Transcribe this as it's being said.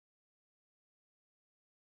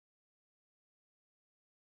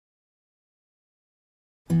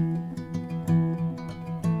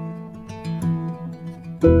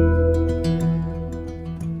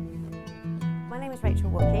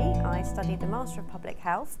studied the Master of Public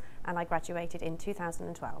Health and I graduated in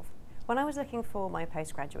 2012. When I was looking for my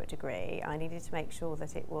postgraduate degree, I needed to make sure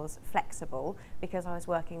that it was flexible because I was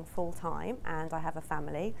working full-time and I have a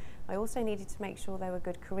family. I also needed to make sure there were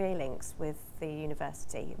good career links with the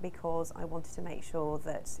university because I wanted to make sure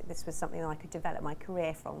that this was something that I could develop my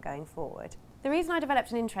career from going forward. The reason I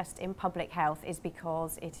developed an interest in public health is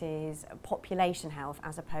because it is population health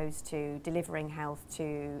as opposed to delivering health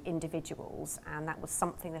to individuals, and that was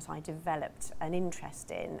something that I developed an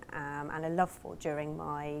interest in and a love for during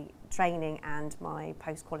my training and my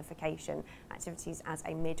post-qualification activities as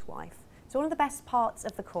a midwife. So one of the best parts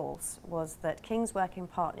of the course was that King's work in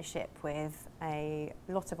partnership with a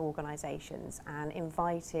lot of organisations and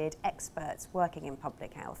invited experts working in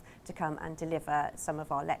public health to come and deliver some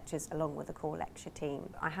of our lectures along with the core lecture team.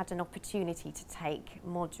 I had an opportunity to take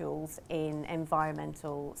modules in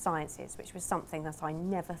environmental sciences, which was something that I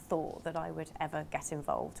never thought that I would ever get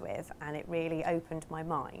involved with, and it really opened my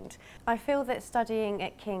mind. I feel that studying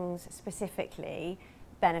at King's specifically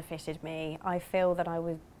benefited me. I feel that I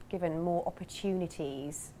was given more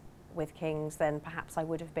opportunities with King's than perhaps I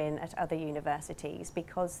would have been at other universities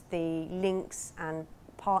because the links and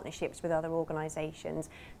partnerships with other organisations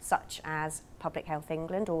such as Public Health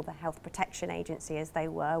England or the Health Protection Agency as they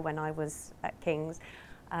were when I was at King's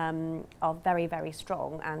are very, very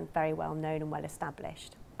strong and very well known and well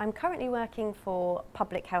established. I'm currently working for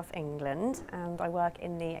Public Health England and I work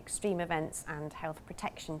in the Extreme Events and Health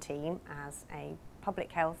Protection team as a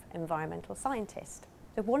public health environmental scientist.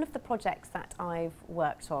 So one of the projects that I've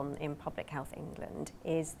worked on in Public Health England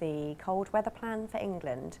is the Cold Weather Plan for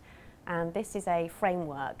England, and this is a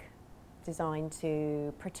framework designed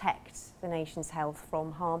to protect the nation's health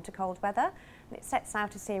from harm to cold weather, and it sets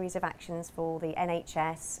out a series of actions for the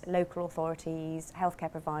NHS, local authorities,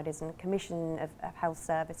 healthcare providers and Commission of Health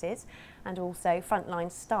Services, and also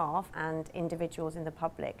frontline staff and individuals in the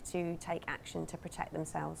public to take action to protect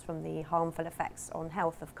themselves from the harmful effects on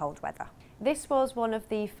health of cold weather. This was one of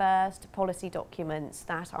the first policy documents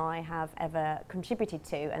that I have ever contributed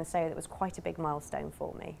to, and so it was quite a big milestone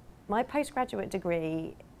for me. My postgraduate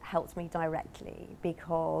degree helped me directly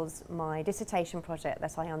because my dissertation project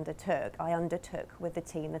that I undertook with the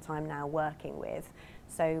team that I'm now working with.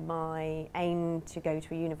 So my aim to go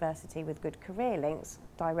to a university with good career links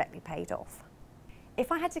directly paid off.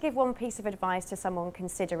 If I had to give one piece of advice to someone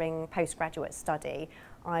considering postgraduate study,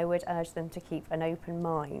 I would urge them to keep an open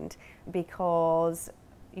mind because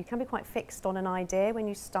you can be quite fixed on an idea when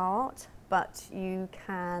you start, but you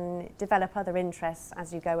can develop other interests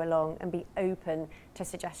as you go along and be open to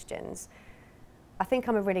suggestions. I think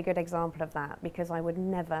I'm a really good example of that because I would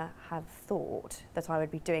never have thought that I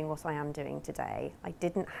would be doing what I am doing today. I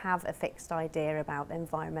didn't have a fixed idea about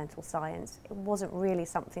environmental science. It wasn't really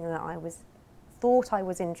something that I thought I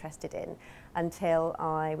was interested in until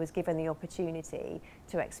I was given the opportunity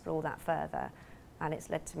to explore that further, and it's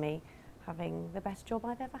led to me having the best job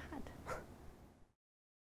I've ever had.